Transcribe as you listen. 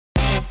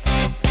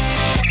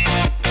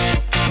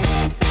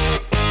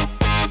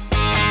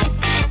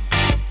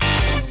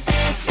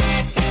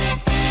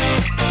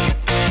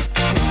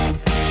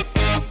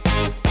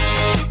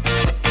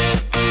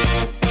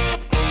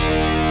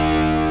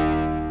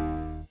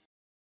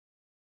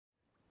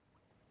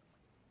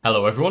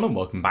Hello everyone and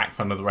welcome back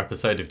for another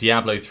episode of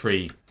Diablo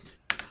 3.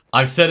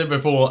 I've said it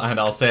before and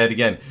I'll say it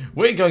again.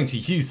 We're going to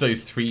use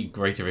those 3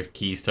 greater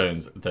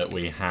keystones that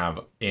we have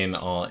in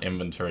our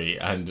inventory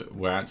and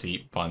we're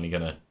actually finally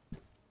going to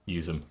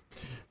use them.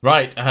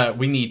 Right,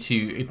 we need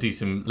to do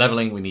some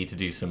leveling, we need to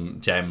do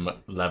some gem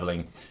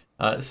leveling.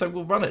 So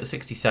we'll run at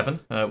 67,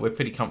 we're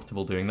pretty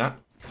comfortable doing that.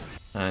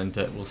 And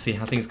we'll see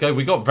how things go.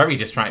 We got very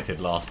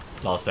distracted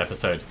last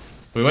episode.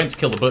 We went to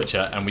kill the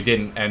butcher, and we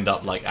didn't end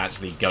up, like,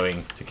 actually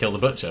going to kill the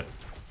butcher.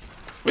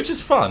 Which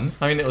is fun.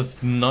 I mean, it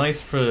was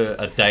nice for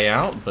a day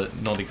out,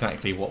 but not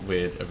exactly what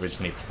we'd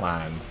originally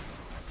planned.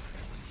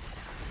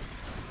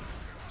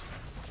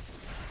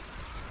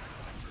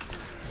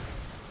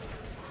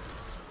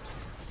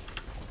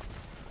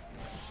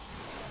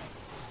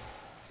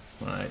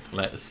 Right,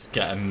 let's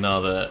get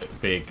another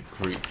big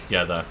group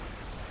together.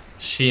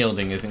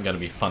 Shielding isn't going to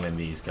be fun in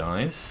these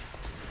guys.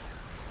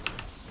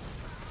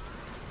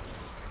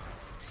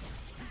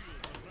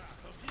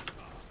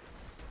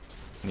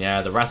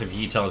 Yeah, the Wrath of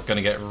Utah is going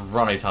to get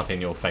right up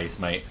in your face,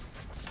 mate.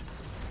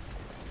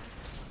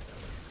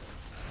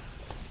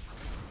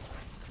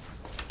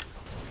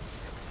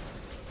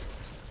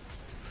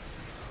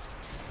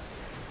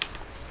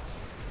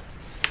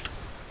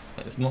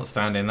 Let's not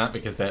stand in that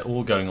because they're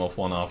all going off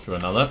one after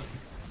another.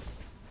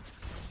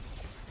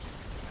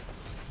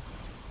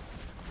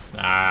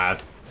 Ah.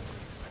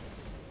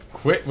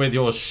 Quit with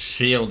your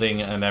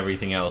shielding and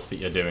everything else that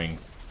you're doing.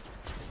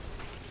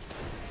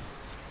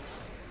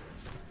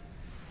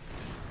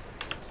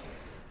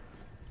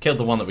 Killed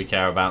the one that we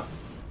care about.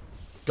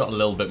 Got a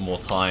little bit more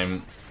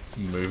time.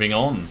 Moving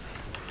on.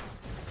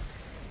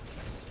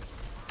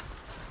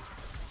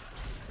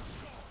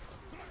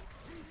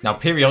 Now,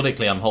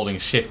 periodically, I'm holding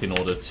shift in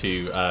order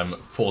to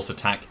force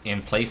attack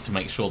in place to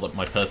make sure that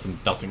my person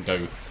doesn't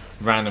go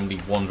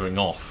randomly wandering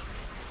off,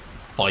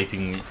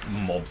 fighting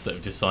mobs that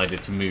have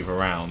decided to move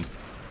around.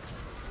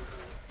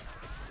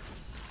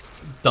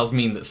 Does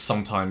mean that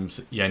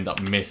sometimes you end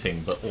up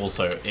missing, but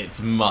also it's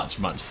much,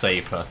 much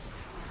safer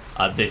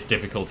at this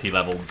difficulty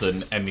level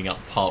than ending up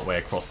partway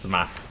across the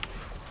map.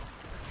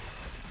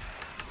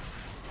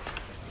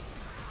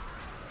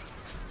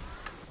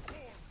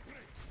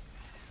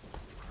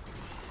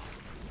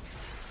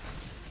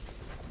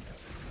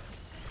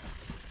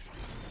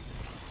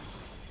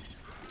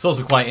 It's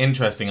also quite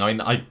interesting. I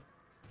mean,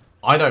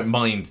 I don't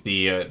mind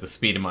the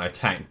speed of my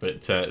attack,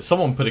 but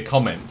someone put a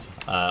comment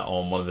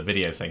on one of the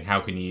videos saying, how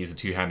can you use a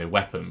two-handed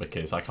weapon?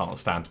 Because I can't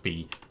stand to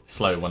be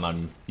slow when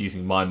I'm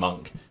using my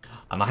monk.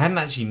 And I hadn't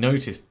actually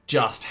noticed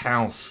just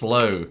how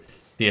slow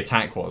the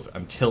attack was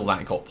until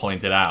that got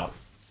pointed out.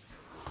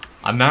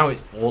 And now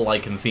it's all I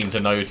can seem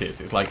to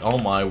notice. It's like, oh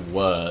my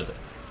word,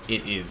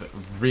 it is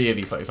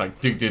really slow. It's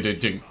like, dunk, dunk,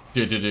 dunk,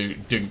 dunk,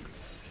 dunk, dunk.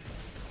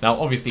 Now,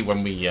 obviously,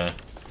 when we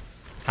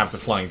have the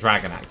Flying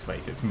Dragon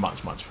activate, it's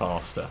much, much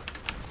faster.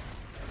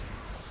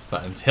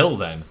 But until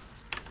then,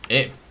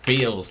 it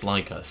feels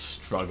like a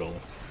struggle.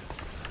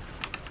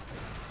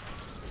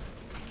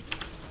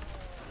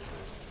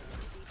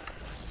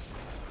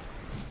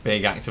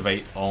 Big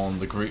activate on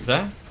the group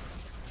there.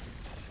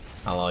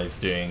 Allies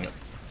doing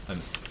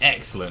an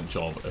excellent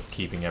job of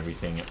keeping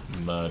everything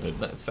murdered.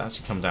 Let's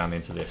actually come down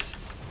into this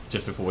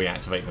just before we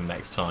activate them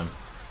next time.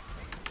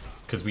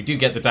 Because we do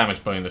get the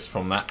damage bonus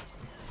from that.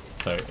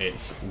 So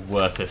it's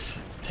worth us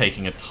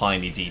taking a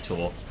tiny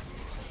detour.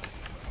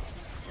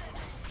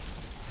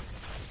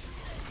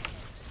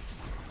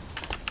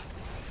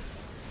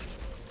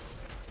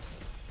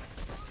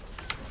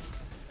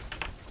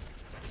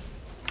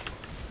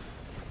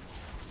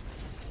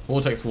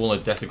 Vortex Waller,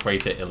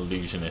 Desecrator,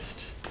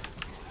 Illusionist.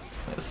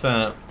 Let's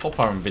pop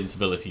our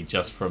invincibility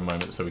just for a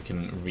moment so we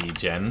can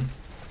regen.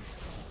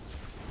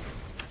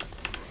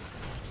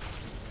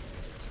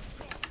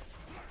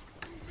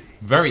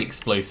 Very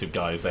explosive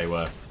guys they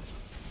were.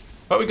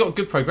 But we got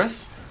good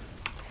progress.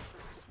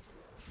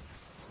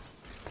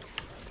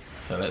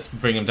 So let's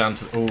bring them down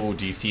to... Oh,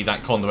 do you see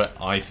that conduit?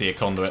 I see a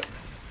conduit.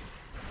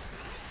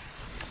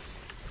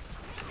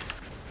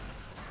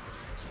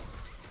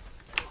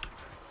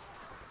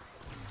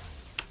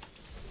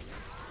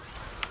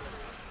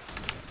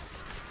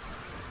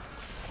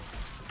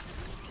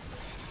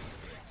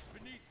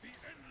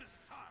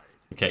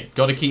 Okay,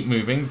 gotta keep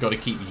moving, gotta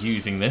keep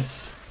using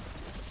this.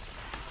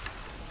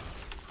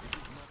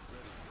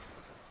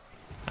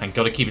 And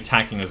gotta keep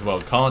attacking as well.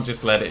 Can't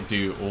just let it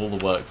do all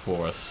the work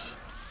for us.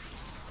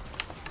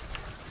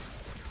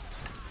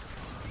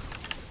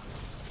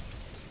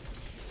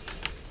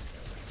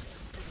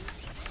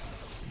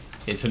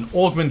 It's an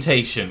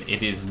augmentation,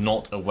 it is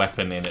not a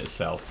weapon in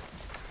itself.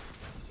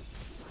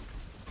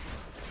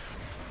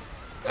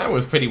 That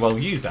was pretty well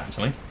used,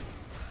 actually.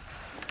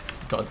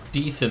 Got a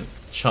decent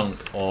chunk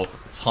of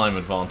time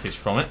advantage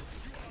from it.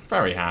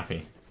 Very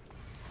happy.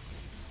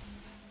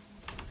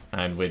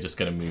 And we're just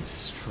going to move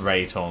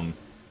straight on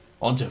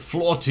onto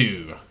floor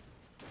 2.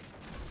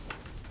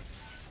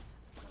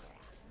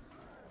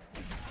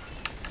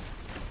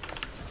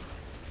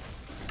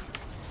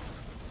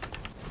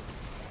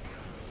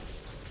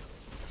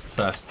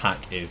 First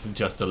pack is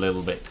just a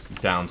little bit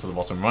down to the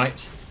bottom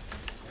right.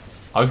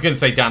 I was going to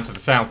say down to the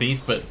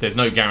southeast, but there's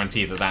no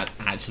guarantee that that's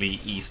actually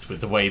east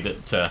with the way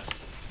that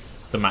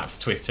the maps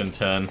twist and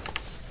turn.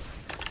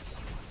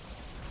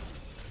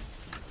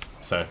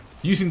 So,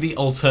 using the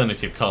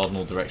alternative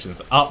cardinal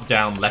directions, up,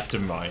 down, left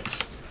and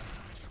right.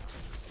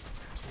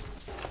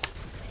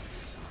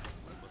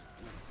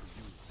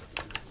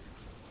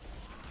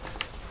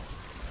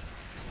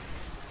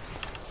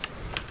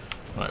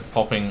 Right,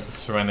 popping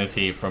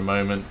Serenity for a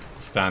moment,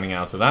 standing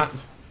out of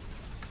that.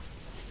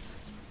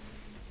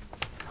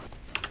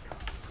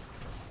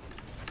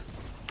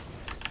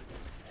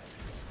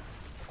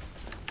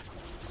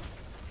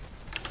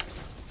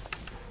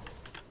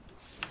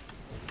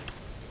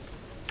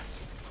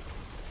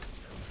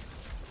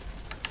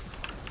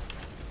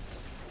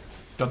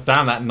 God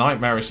damn, that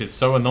Nightmarish is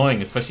so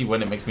annoying, especially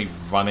when it makes me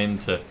run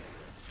into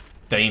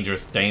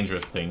dangerous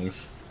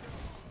things.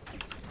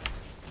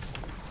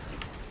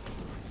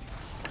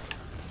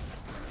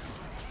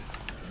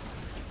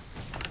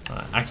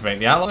 Right, activate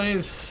the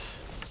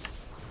allies.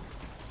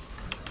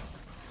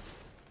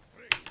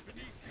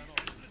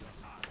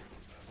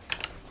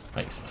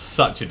 Makes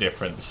such a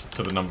difference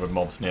to the number of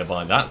mobs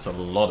nearby. That's a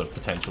lot of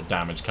potential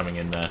damage coming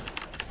in there.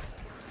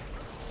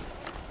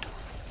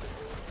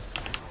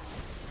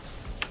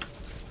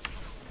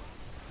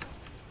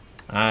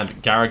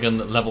 And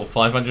Garrigan level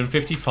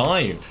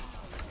 555.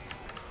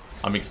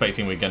 I'm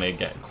expecting we're going to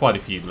get quite a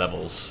few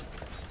levels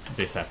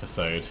this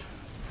episode.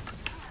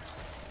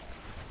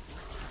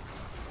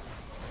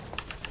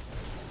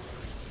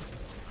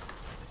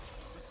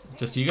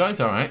 Just you guys?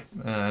 Alright.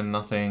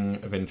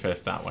 Nothing of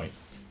interest that way.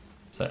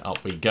 So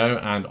up we go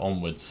and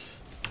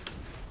onwards.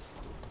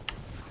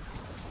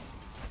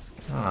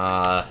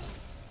 Denath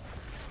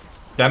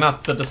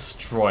the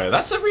Destroyer.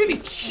 That's a really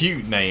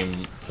cute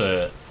name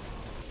for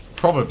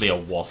probably a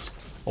wasp.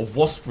 A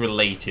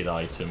wasp-related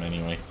item,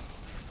 anyway.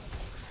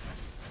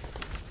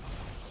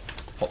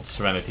 Hot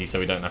Serenity, so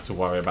we don't have to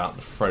worry about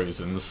the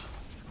Frozens.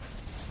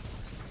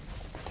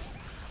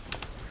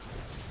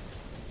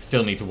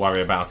 Still need to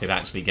worry about it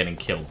actually getting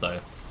killed,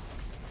 though.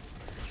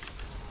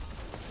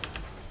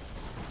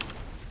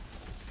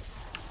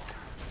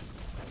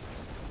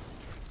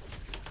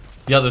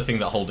 The other thing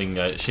that holding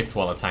shift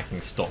while attacking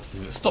stops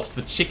is it stops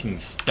the chicken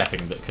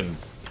stepping that can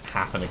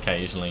happen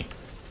occasionally.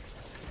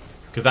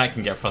 Because that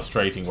can get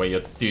frustrating where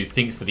your dude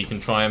thinks that he can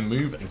try and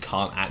move and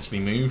can't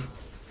actually move.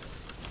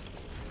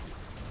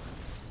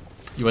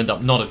 You end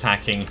up not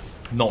attacking,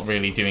 not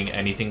really doing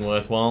anything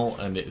worthwhile,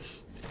 and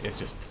it's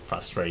just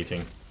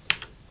frustrating.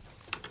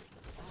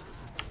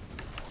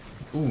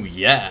 Ooh,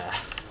 yeah.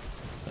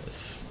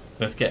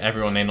 Let's get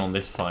everyone in on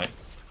this fight.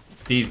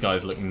 These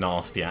guys look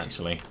nasty,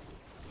 actually.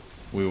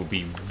 We will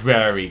be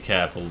very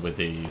careful with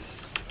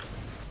these.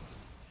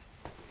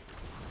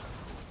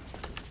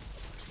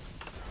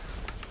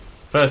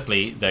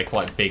 Firstly, they're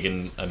quite big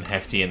and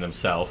hefty in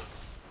themselves.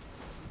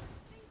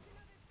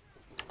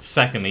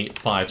 Secondly,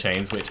 fire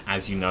chains, which,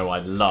 as you know, I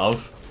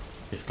love.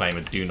 Disclaimer,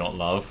 do not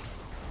love.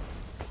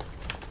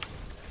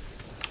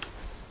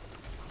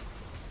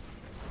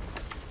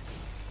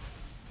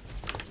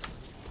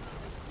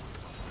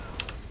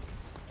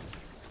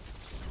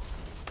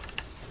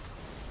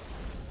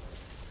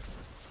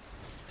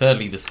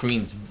 Thirdly, the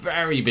screen's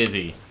very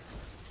busy.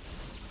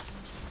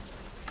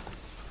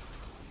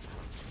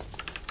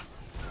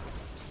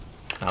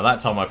 Now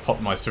that time I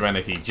popped my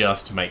Serenity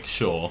just to make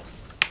sure.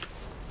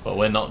 But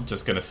we're not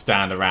just going to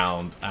stand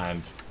around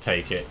and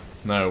take it.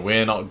 No,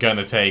 we're not going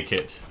to take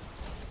it.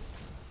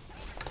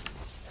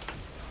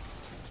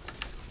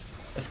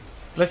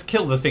 Let's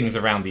kill the things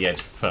around the edge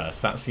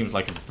first. That seems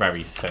like a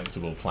very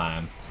sensible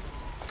plan.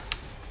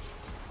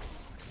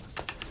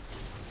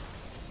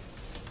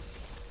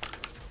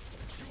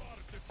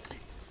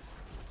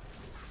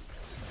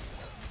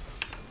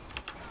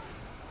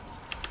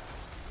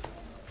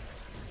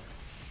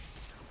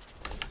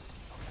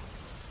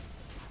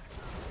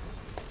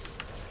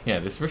 Yeah,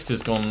 this rift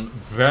has gone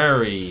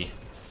very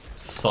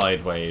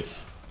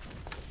sideways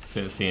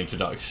since the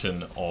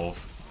introduction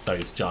of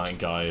those giant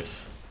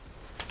guys.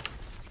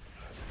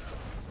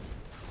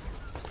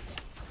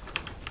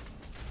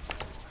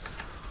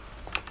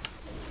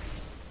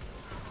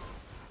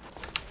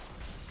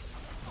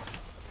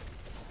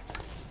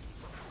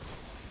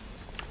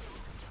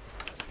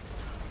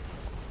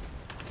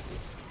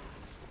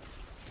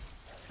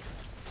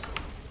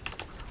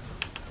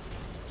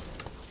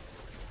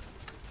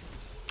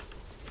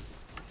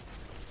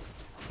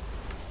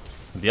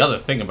 The other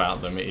thing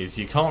about them is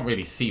you can't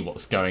really see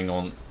what's going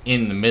on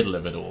in the middle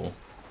of it all.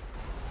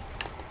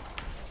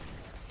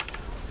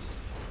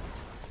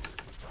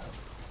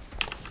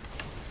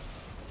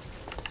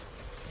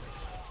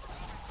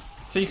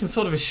 So you can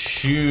sort of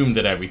assume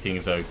that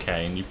everything's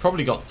okay, and you've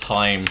probably got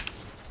time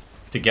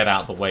to get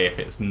out the way if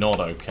it's not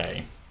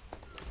okay.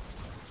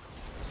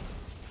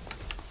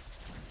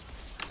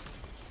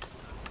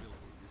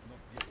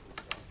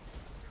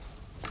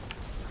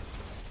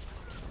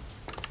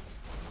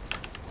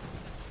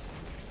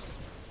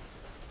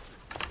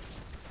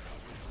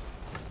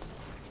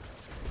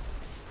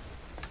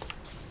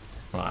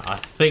 Right, I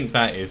think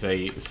that is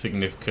a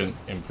significant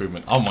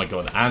improvement. Oh my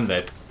god, and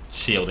they're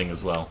shielding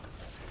as well.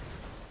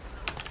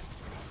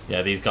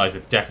 Yeah, these guys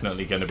are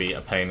definitely going to be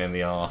a pain in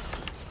the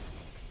arse.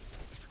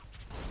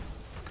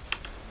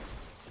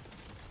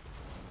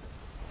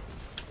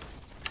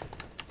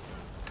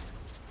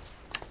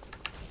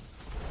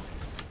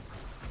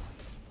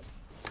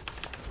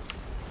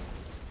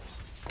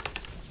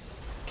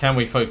 Can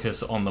we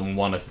focus on them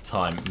one at a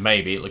time?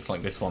 Maybe. It looks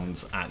like this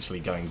one's actually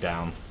going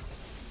down.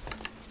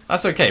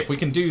 That's okay. If we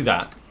can do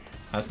that,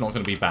 that's not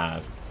going to be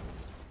bad.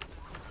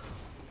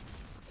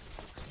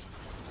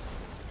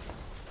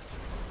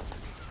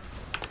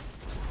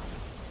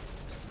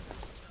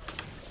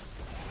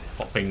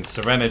 Popping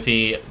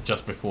Serenity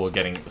just before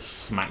getting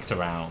smacked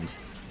around.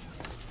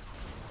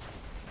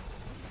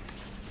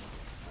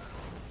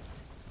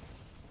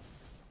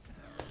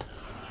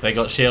 They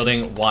got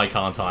shielding. Why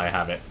can't I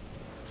have it?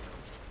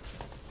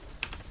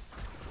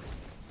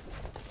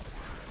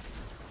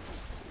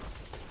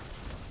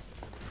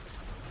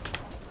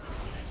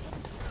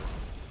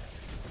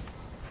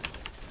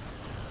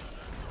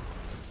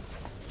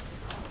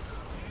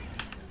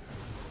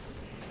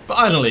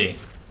 Finally!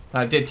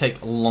 That did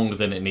take longer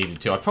than it needed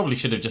to. I probably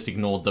should have just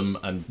ignored them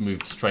and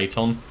moved straight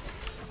on.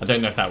 I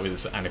don't know if that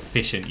was an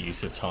efficient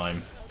use of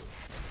time.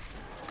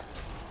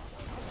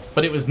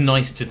 But it was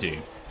nice to do.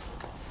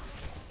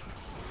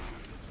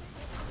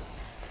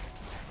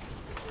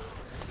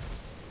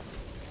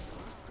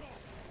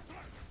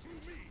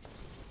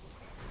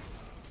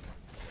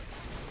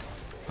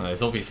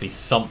 There's obviously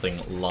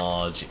something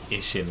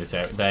large-ish in this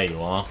area. There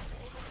you are.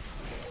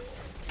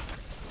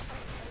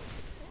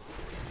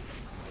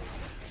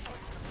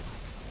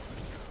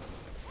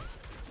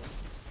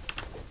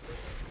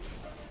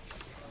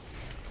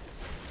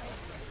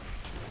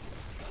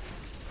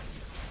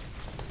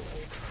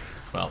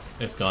 Well,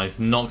 this guy's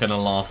not going to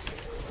last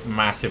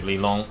massively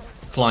long.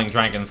 Flying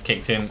Dragons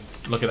kicked in.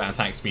 Look at that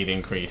attack speed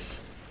increase.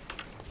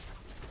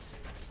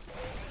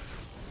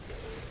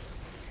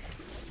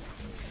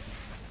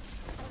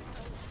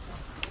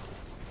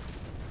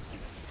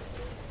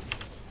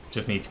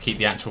 Just need to keep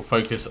the actual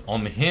focus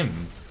on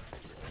him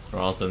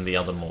rather than the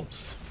other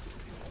mobs.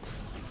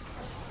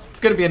 It's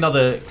going to be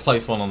another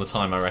close one on the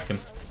time, I reckon.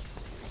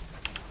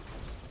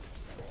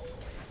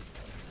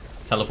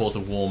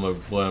 Teleporter, warmer,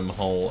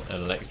 wormhole,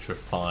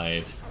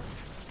 electrified.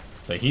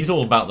 So he's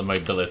all about the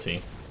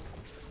mobility.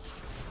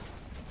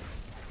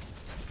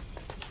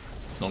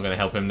 It's not going to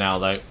help him now,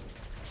 though.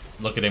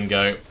 Look at him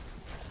go.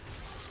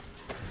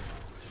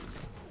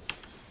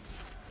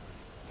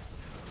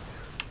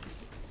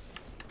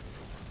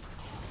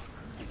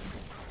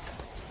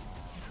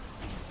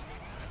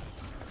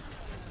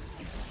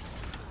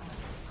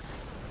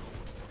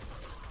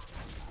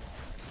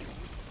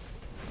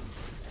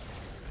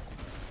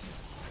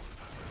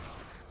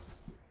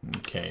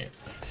 Okay,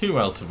 who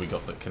else have we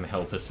got that can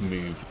help us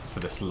move for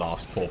this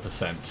last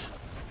 4%?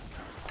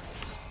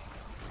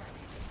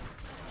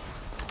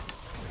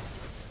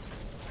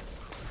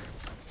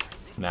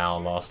 Now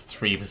last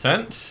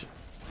 3%.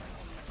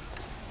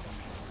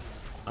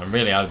 And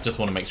really, I just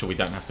want to make sure we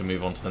don't have to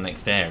move on to the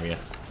next area.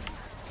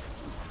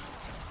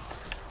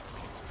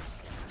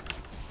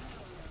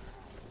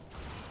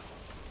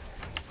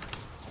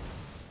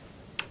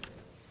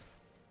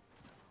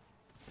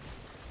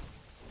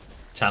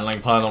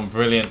 Channeling Pylon,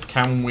 brilliant.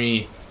 Can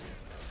we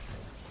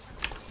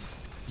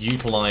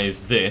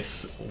utilize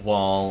this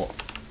while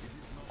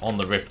on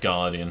the Rift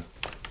Guardian?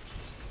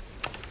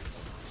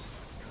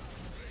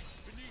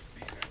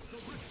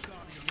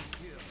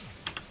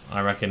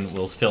 I reckon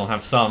we'll still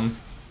have some.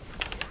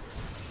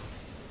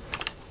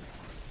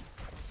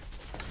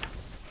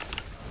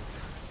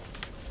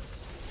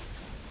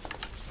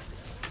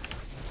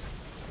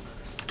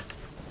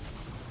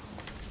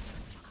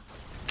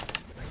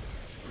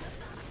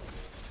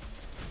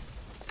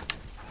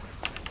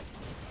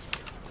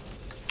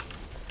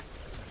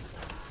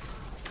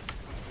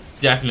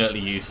 Definitely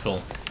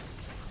useful.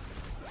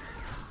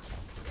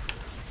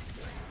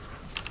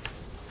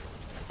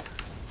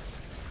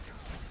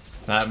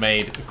 That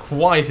made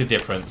quite a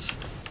difference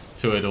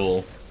to it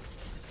all.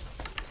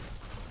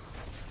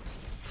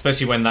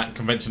 Especially when that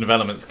convention of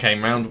elements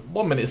came round.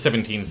 1 minute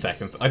 17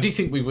 seconds. I do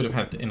think we would have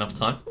had enough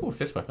time. Oh,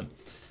 fist weapon.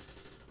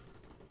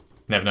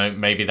 Never know,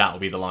 maybe that'll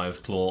be the Lion's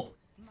Claw.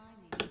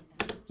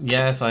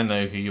 Yes, I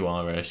know who you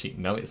are, Urshi.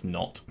 No, it's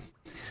not.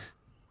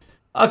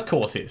 Of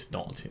course it's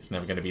not. It's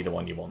never going to be the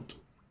one you want.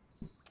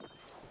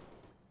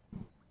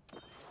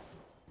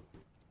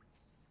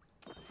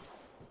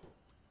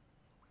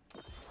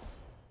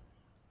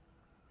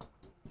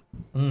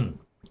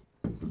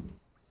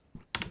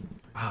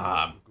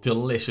 Ah,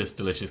 delicious,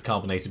 delicious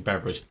carbonated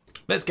beverage.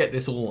 Let's get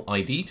this all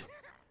ID'd.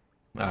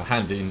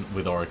 Hand in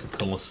with Auric, of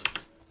course.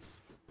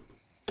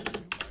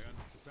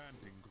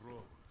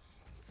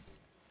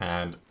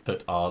 And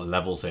put our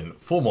levels in.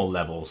 4 more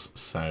levels,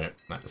 so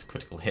that's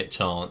critical hit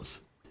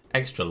chance,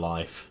 extra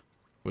life,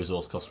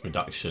 resource cost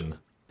reduction,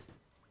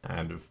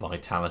 and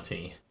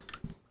vitality.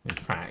 In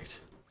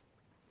fact,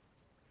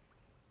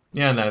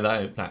 yeah,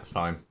 no, that's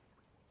fine.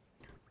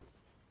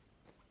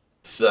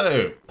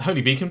 So,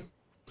 Holy Beacon.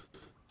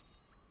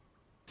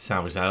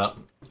 Salvage that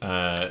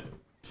up.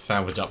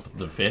 Salvage up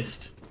the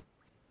fist.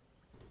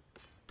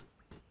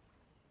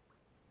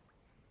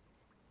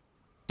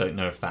 Don't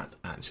know if that's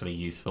actually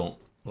useful.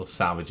 We'll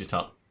salvage it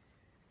up.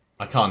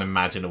 I can't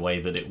imagine a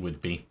way that it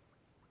would be.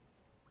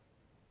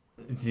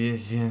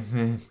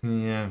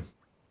 Yeah.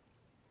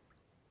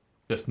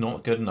 Just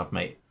not good enough,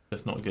 mate.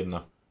 Just not good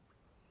enough.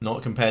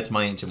 Not compared to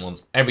my ancient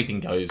ones. Everything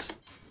goes.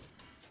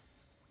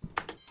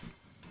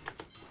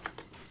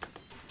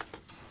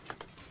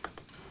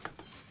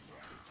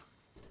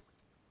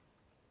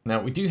 Now,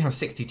 we do have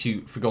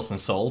 62 Forgotten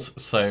Souls,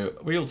 so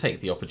we'll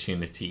take the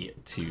opportunity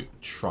to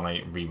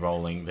try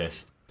re-rolling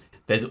this.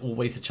 There's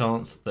always a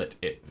chance that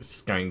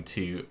it's going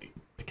to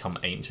become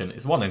ancient.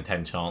 It's 1 in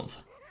 10 chance.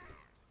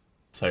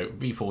 So,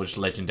 Reforged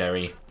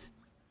Legendary.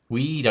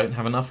 We don't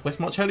have enough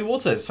Westmarch Holy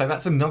Water, so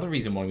that's another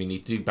reason why we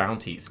need to do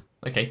bounties.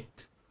 Okay,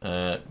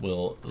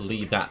 we'll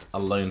leave that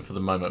alone for the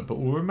moment, but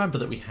we'll remember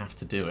that we have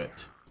to do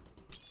it.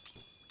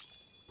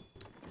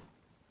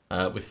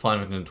 With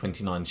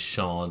 529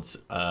 shards,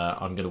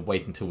 I'm going to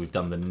wait until we've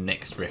done the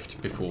next rift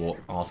before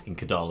asking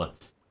Kadala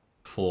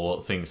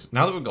for things.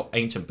 Now that we've got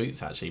ancient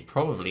boots, actually,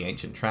 probably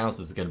ancient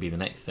trousers are going to be the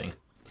next thing.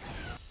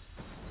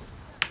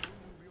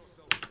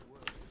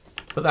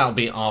 But that'll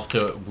be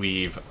after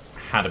we've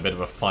had a bit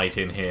of a fight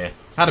in here.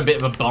 Had a bit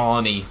of a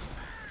Barney.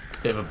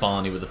 Bit of a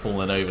Barney with the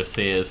Fallen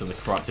Overseers and the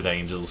Corrupted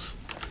Angels.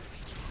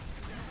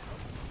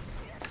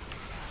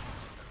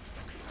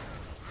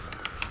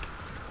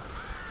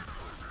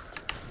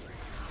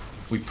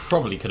 We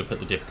probably could have put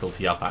the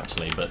difficulty up,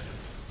 actually, but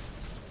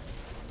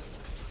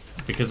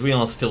because we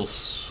are still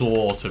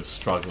sort of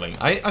struggling.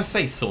 I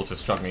say sort of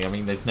struggling, I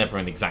mean there's never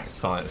an exact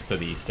science to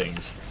these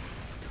things.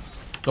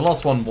 The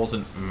last one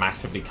wasn't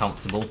massively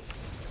comfortable.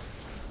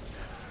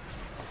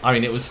 I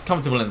mean, it was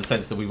comfortable in the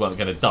sense that we weren't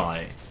going to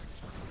die.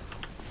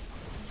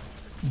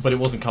 But it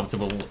wasn't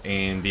comfortable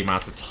in the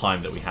amount of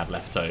time that we had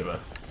left over.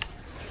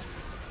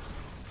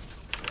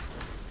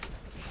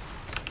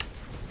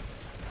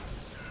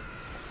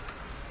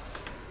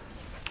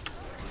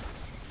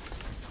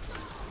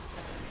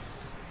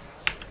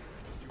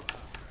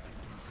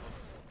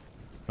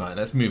 Right,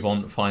 let's move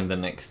on, find the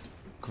next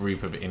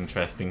group of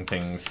interesting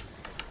things.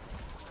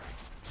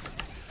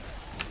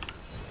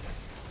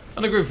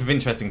 And a group of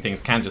interesting things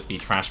can just be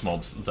trash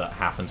mobs that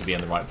happen to be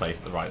in the right place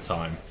at the right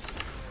time.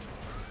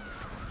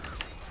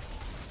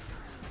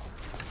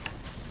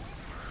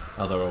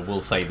 Although I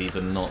will say these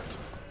are not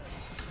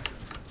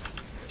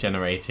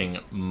generating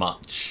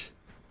much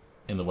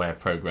in the way of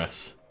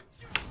progress.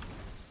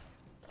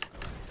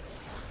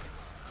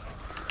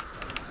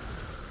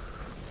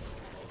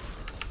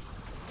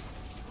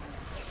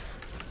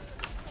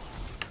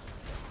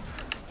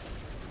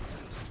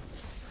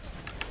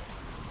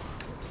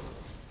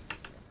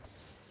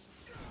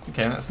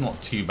 Okay, that's not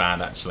too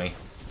bad, actually.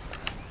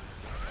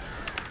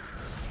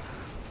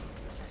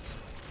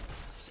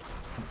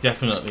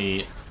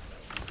 Definitely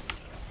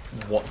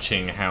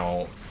watching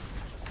how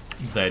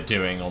they're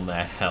doing on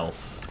their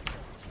health.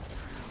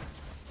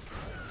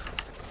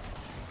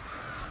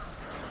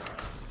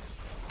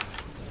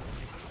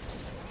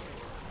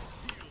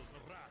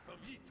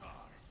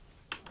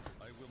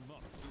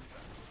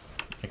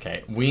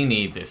 Okay, we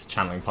need this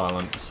channeling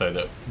pylon so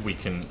that we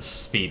can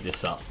speed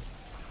this up.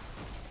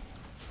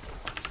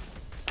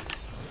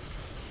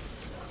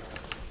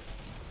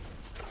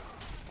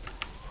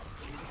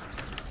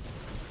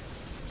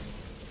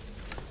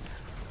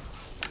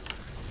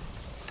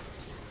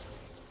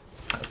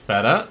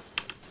 Better.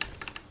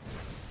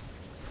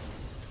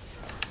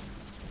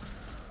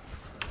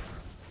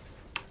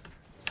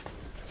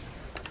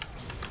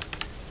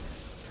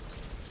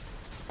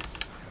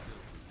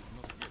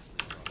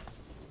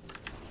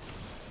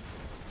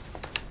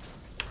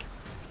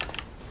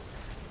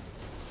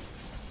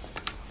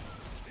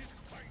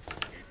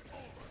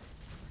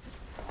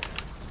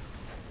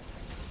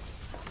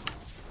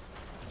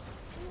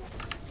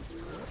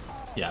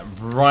 Yeah,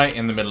 right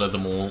in the middle of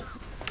them all.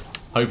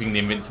 Hoping the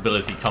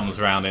invincibility comes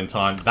around in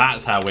time.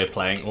 That's how we're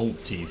playing. Oh,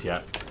 jeez,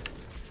 yeah.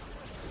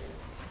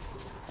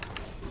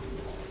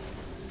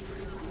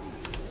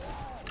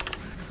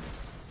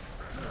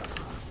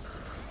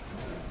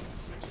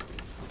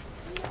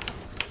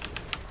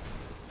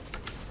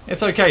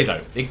 It's okay,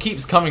 though. It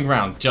keeps coming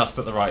round just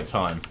at the right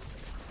time.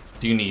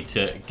 Do need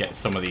to get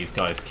some of these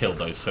guys killed,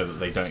 though, so that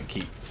they don't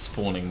keep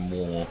spawning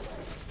more.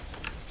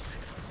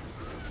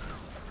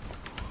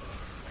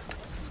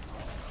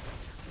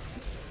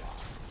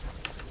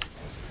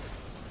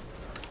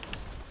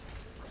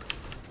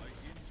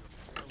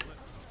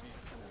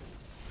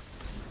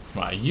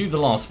 Right, are you the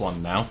last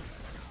one now?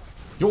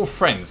 Your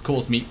friends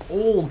cause me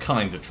all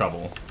kinds of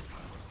trouble.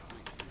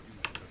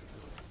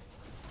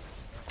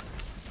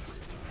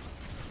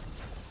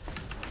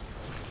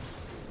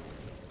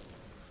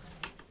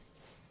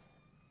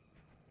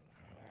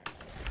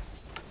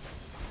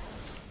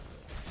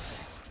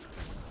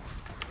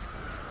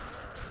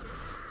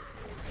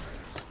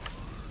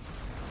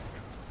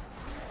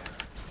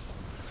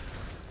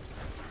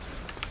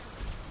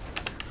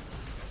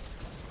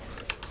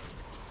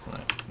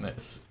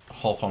 let's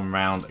hop on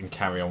round and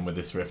carry on with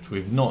this rift.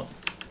 We've not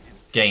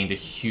gained a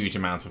huge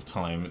amount of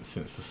time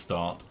since the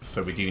start,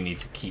 so we do need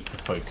to keep the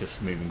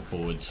focus moving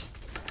forwards.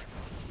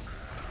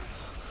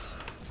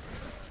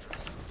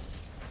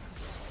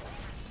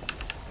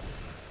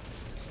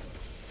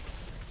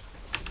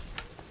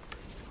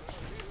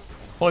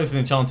 Poison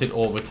Enchanted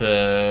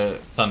Orbiter,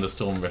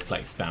 Thunderstorm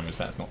reflects damage,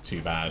 that's not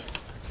too bad.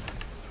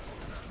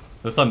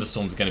 The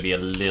Thunderstorm's going to be a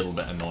little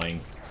bit annoying.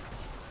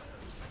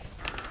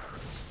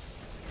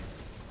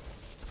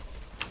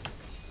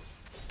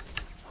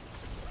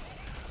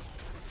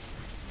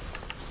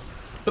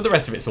 But the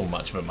rest of it's all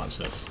much of a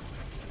muchness.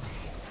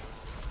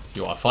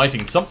 You are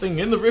fighting something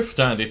in the rift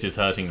and it is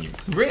hurting you.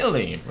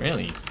 Really?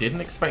 Really?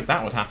 Didn't expect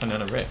that would happen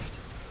in a rift.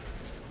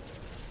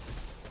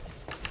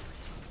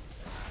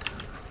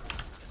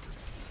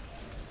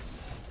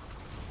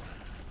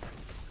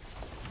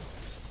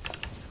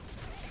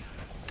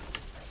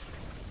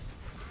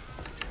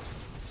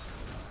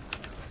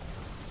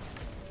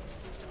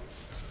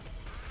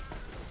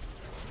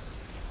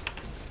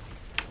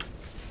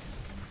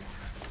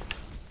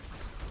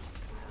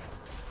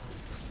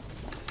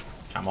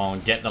 Come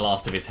on, get the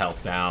last of his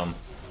health down.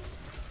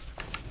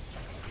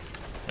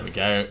 There we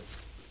go.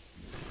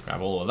 Grab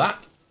all of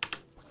that.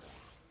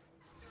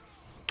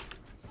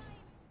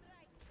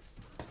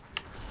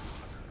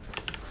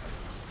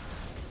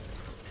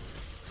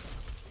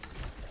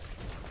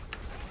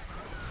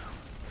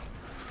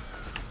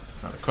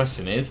 Now the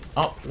question is,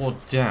 up or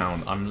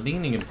down? I'm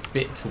leaning a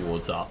bit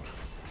towards up.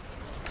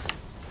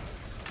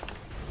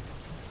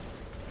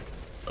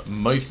 But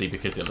mostly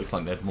because it looks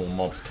like there's more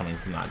mobs coming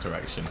from that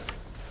direction.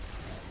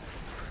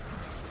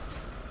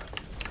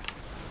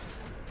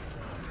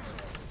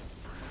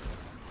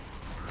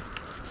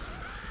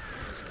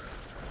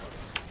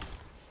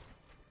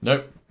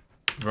 Nope.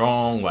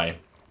 Wrong way.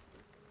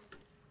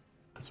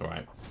 That's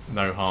alright.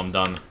 No harm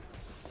done.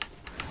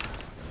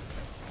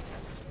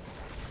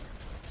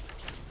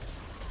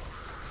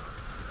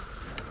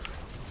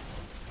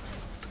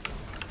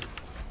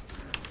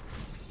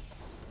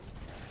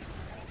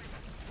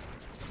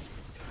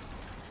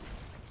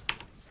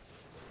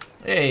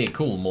 Hey,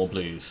 cool, more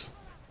blues.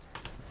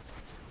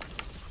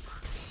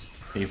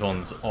 These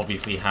ones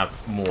obviously have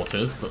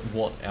mortars, but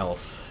what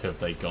else have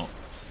they got?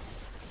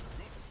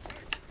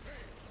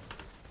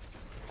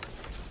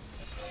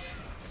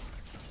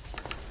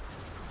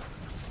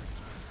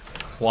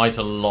 Quite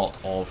a lot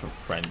of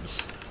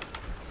friends.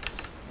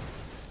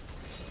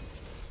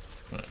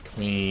 Right, can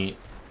we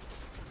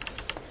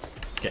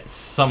get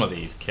some of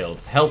these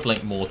killed? Health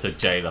Link Mortar,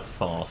 Jailer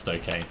fast,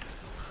 okay.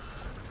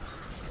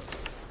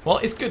 Well,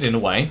 it's good in a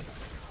way.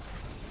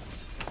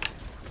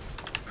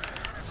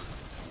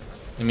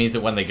 It means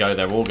that when they go,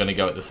 they're all going to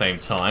go at the same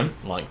time,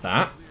 like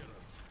that.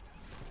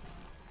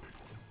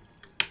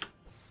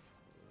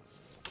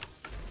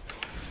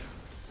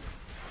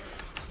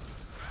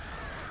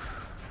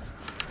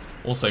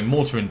 Also,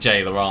 Mortar and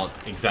Jailer aren't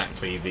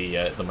exactly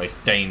the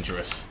most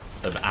dangerous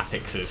of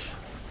affixes.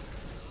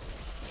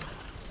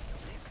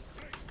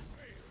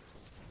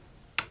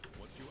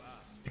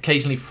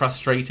 Occasionally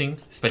frustrating,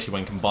 especially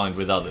when combined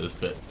with others,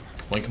 but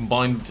when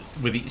combined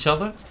with each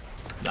other,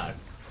 no.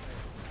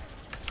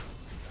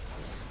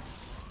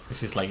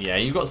 It's just like, yeah,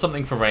 you've got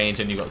something for range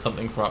and you've got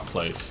something for up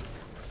close.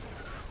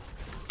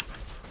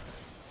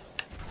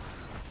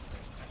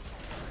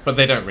 But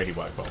they don't really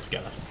work well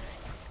together.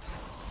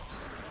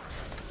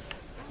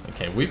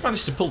 Okay, we've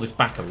managed to pull this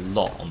back a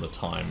lot on the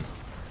time.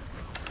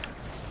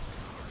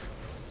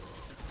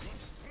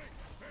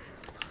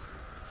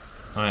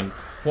 I'm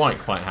quite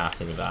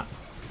happy with that.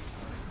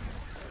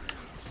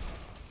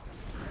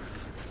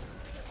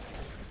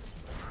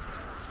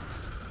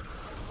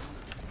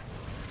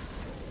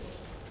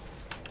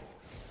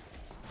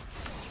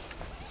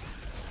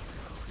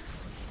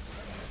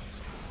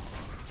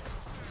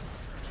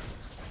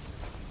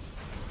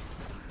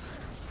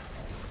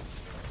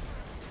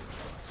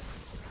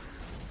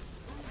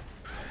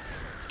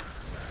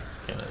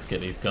 Get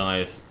these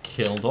guys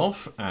killed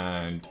off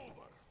and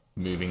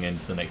moving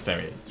into the next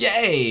area.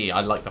 Yay!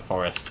 I like the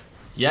forest.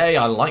 Yay!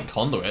 I like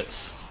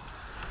conduits.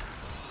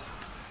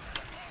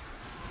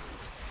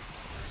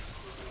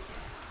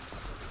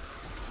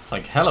 It's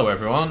like, hello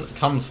everyone,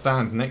 come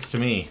stand next to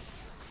me.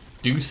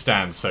 Do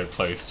stand so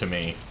close to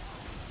me.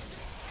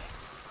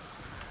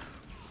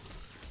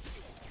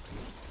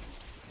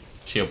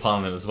 Shield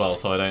piling as well,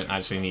 so I don't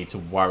actually need to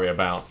worry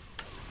about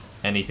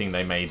anything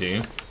they may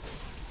do.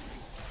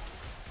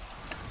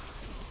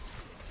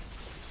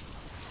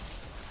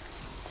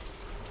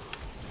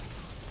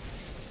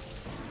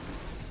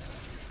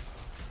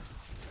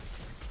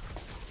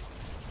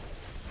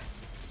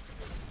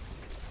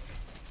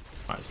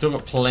 Still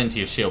got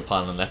plenty of shield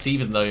piling left,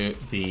 even though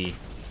the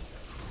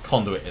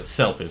conduit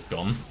itself is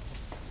gone.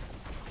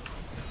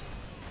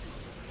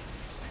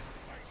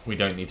 We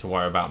don't need to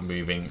worry about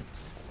moving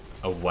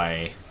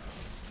away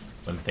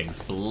when things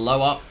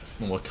blow up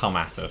and will come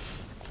at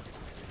us.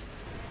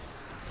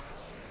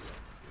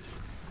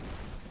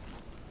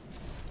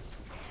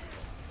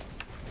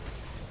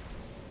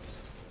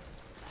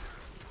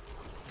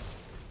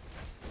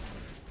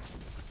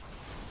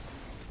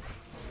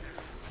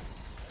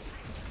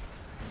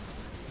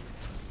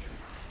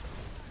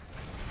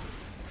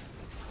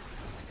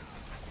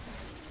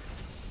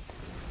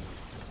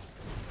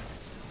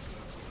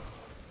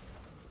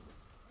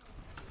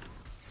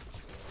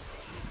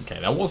 Okay,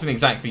 that wasn't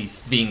exactly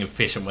being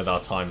efficient with our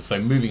time, so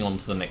moving on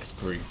to the next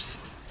groups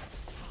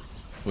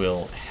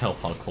will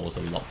help our cause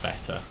a lot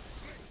better.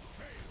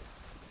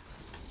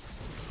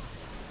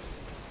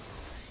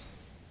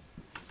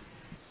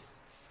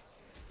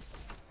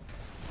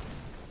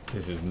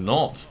 This is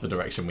not the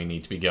direction we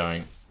need to be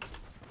going.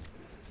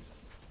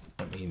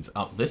 That means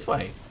up this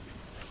way.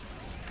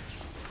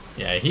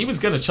 Yeah, he was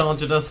going to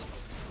charge at us.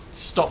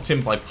 Stopped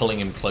him by pulling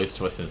him close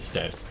to us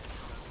instead.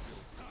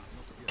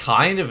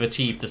 Kind of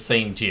achieved the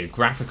same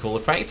geographical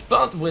effect,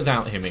 but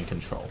without him in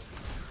control.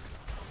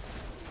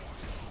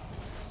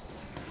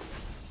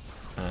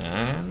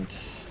 And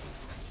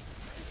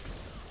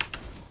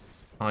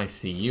I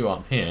see you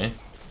up here.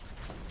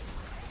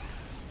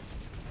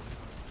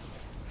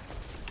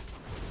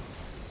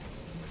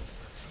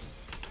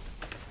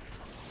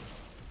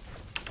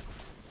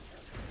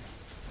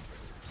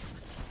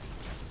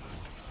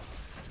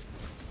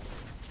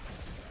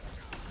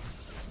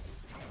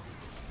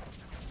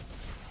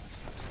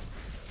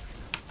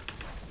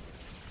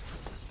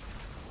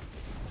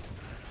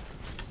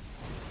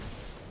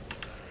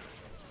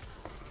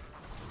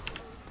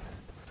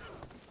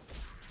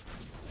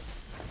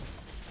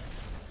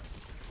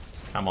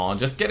 Come on,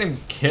 just get him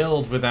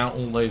killed without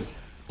all those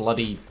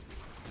bloody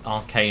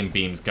arcane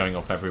beams going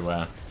off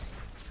everywhere.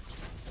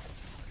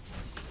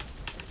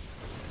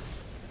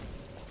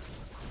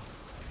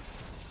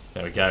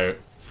 There we go.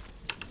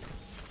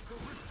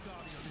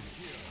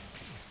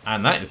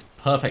 And that is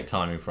perfect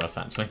timing for us,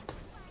 actually.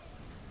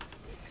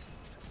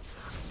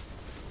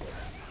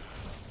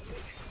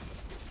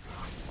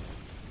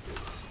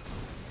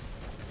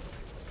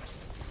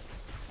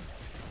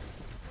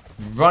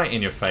 Right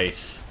in your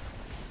face.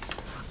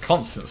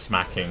 Constant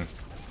smacking.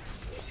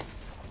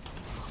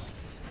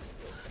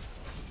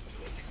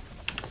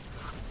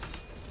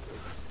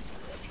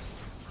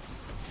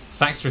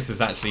 Saxtress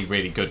is actually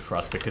really good for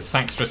us because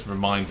Saxtress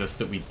reminds us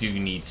that we do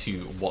need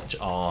to watch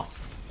our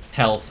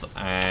health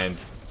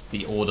and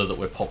the order that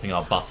we're popping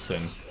our buffs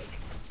in.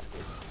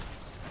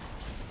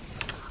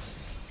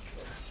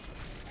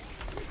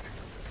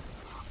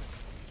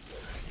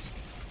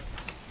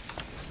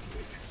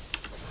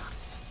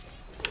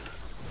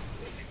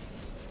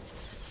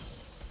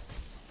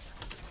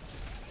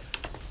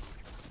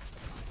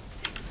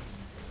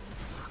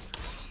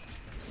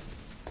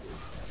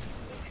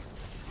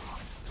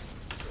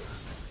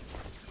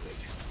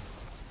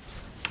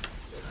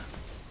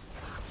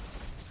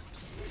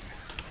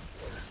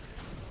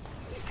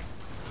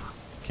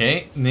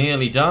 Okay,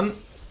 nearly done.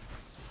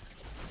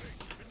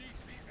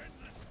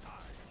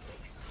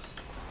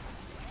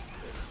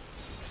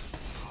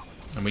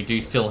 And we do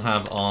still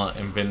have our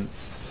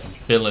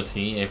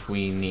invincibility if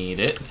we need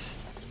it.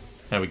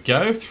 There we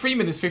go. 3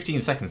 minutes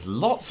 15 seconds.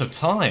 Lots of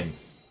time.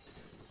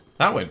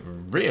 That went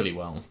really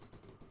well.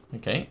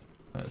 Okay,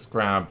 let's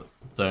grab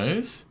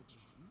those.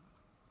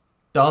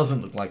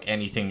 Doesn't look like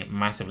anything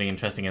massively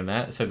interesting in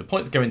there. So the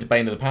points go into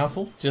Bane of the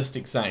Powerful, just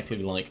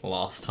exactly like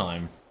last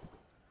time.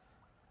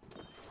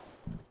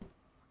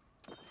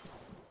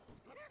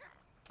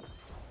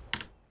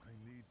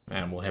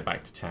 And we'll head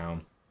back to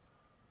town.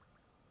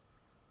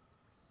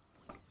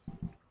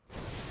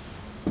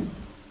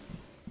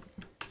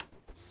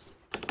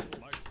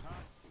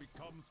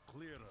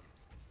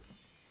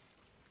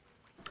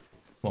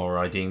 While we're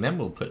IDing them,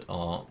 we'll put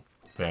our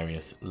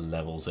various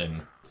levels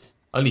in.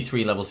 Only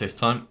 3 levels this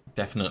time.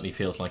 Definitely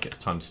feels like it's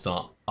time to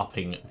start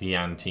upping the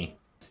ante.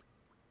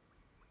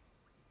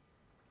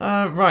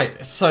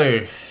 Right,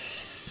 so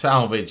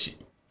salvage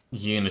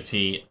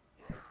Unity,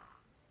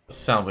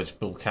 salvage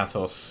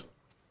Bulkathos.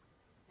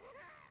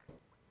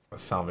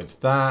 Salvage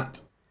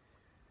that.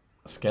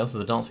 Scales of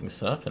the Dancing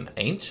Serpent.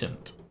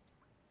 Ancient.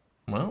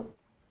 Well.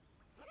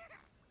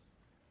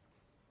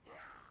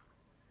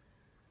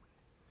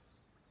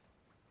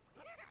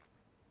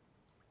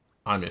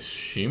 I'm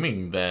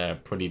assuming they're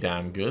pretty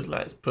damn good.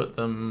 Let's put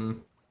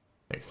them...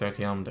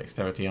 Dexterity armor,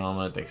 dexterity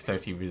armor,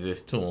 dexterity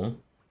resist all.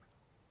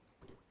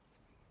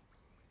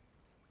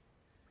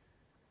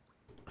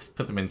 Let's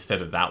put them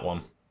instead of that one.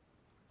 I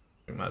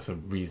think that's a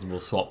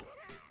reasonable swap.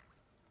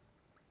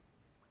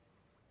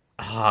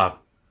 Ah,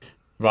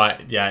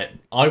 right, yeah,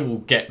 I will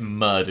get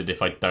murdered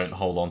if I don't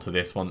hold on to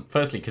this one.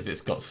 Firstly, because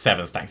it's got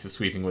 7 stacks of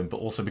Sweeping Wind, but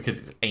also because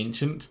it's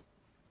ancient.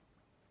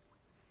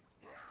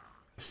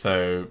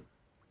 So,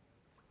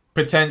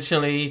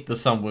 potentially, the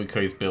Sun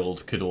Wuko's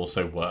build could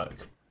also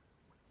work.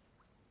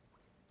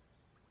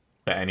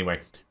 But anyway,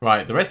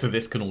 right, the rest of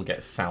this can all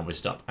get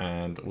salvaged up,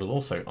 and we'll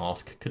also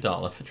ask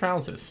Kadala for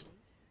trousers.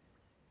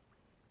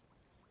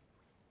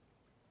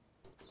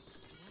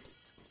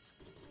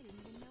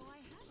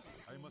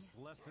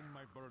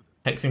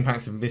 Hexing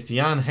Pants of Misty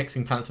Yan,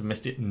 Hexing Pants of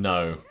Misty...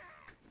 No.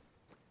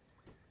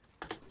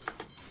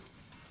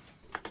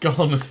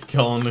 Gone,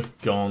 gone,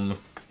 gone.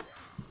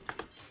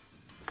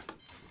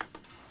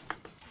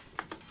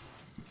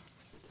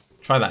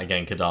 Try that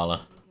again,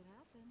 Kadala.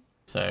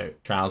 So,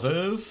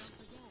 trousers.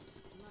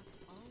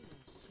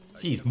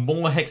 Jeez,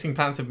 more Hexing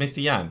Pants of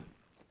Misty Yan.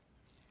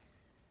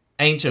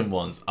 Ancient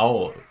ones.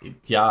 Oh,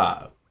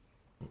 yeah.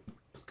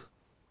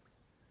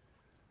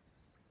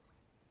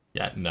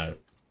 Yeah, no.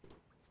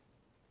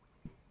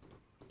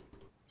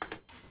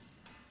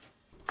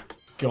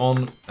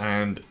 Gone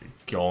and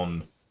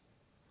gone.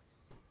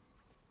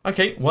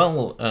 Okay,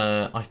 well,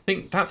 I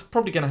think that's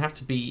probably going to have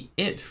to be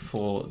it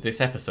for this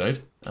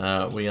episode.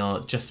 We are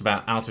just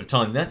about out of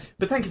time there.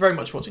 But thank you very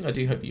much for watching. I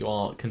do hope you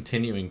are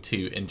continuing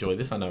to enjoy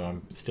this. I know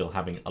I'm still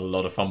having a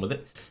lot of fun with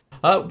it.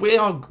 We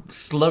are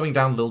slowing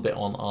down a little bit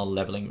on our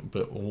leveling,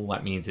 but all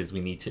that means is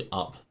we need to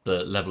up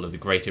the level of the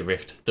Greater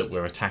Rift that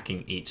we're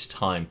attacking each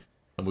time.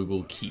 And we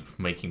will keep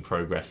making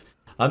progress.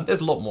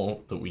 There's a lot more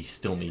that we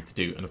still need to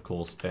do. And of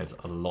course, there's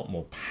a lot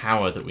more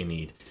power that we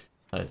need.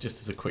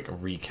 Just as a quick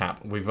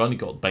recap, we've only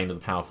got Bane of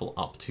the Powerful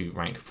up to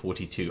rank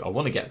 42. I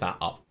want to get that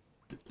up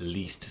at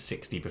least to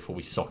 60 before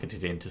we socket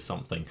it into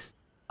something.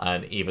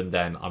 And even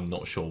then, I'm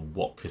not sure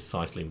what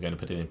precisely we're going to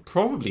put it in.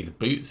 Probably the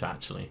boots,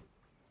 actually.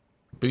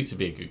 Boots would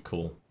be a good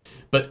call.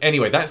 But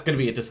anyway, that's going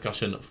to be a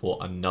discussion for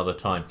another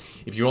time.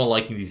 If you are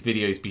liking these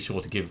videos, be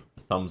sure to give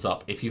a thumbs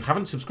up. If you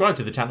haven't subscribed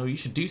to the channel, you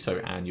should do so,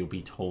 and you'll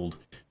be told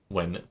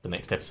when the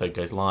next episode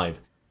goes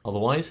live.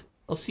 Otherwise,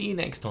 I'll see you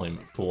next time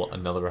for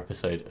another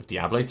episode of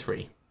Diablo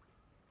 3.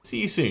 See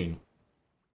you soon.